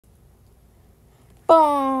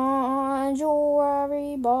Bonjour,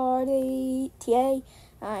 everybody. Today,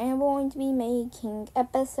 I am going to be making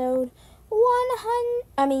episode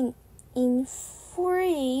 3.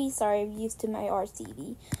 Sorry, I'm used to my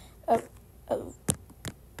RCV of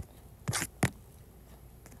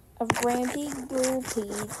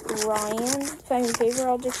Rpgpfoscv. Ryan, find your favorite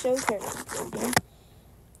object show character.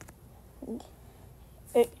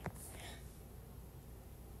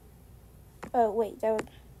 Oh wait, that would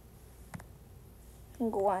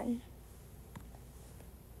go on.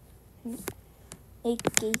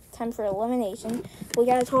 Okay, time for elimination. We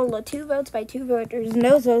got a total of 2 votes by 2 voters.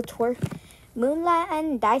 No votes were Moonlight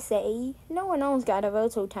and Dicey. No one else got a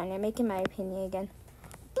vote, so time to make in my opinion again.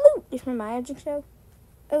 Blue is from my object show.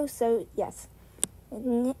 Oh, so yes.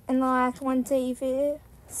 And the last one, save it.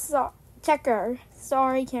 Checker.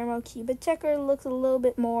 Sorry, Caramel Cube, but Checker looks a little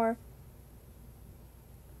bit more.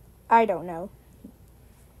 I don't know.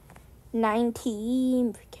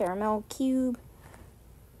 19 Caramel Cube.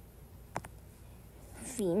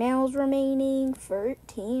 Females remaining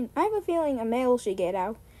 13. I have a feeling a male should get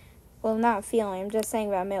out. Well, not a feeling. I'm just saying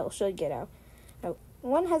that a male should get out. No,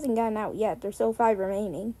 one hasn't gotten out yet. There's still 5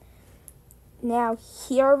 remaining. Now,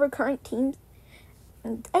 here are recurrent teams.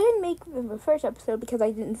 I didn't make the first episode because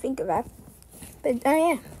I didn't think of that. But I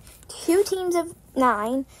am. 2 teams of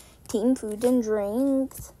 9. Team Food and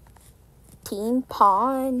Drinks. Team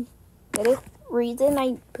Pawn. Get it? Reason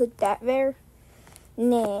I put that there.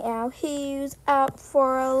 Now, who's up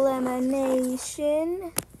for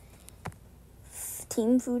elimination?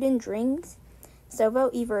 Team Food and Drinks. So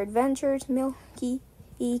vote either Adventures, Milky,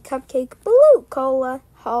 Cupcake, Blue Cola,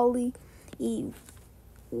 Holly,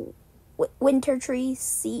 Winter Tree,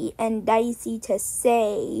 C, and Dicey to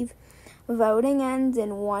save. Voting ends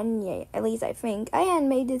in 1 year. At least I think. I hadn't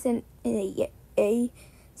made this in a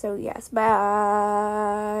so yes,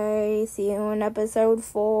 bye. See you in episode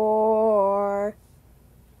 4.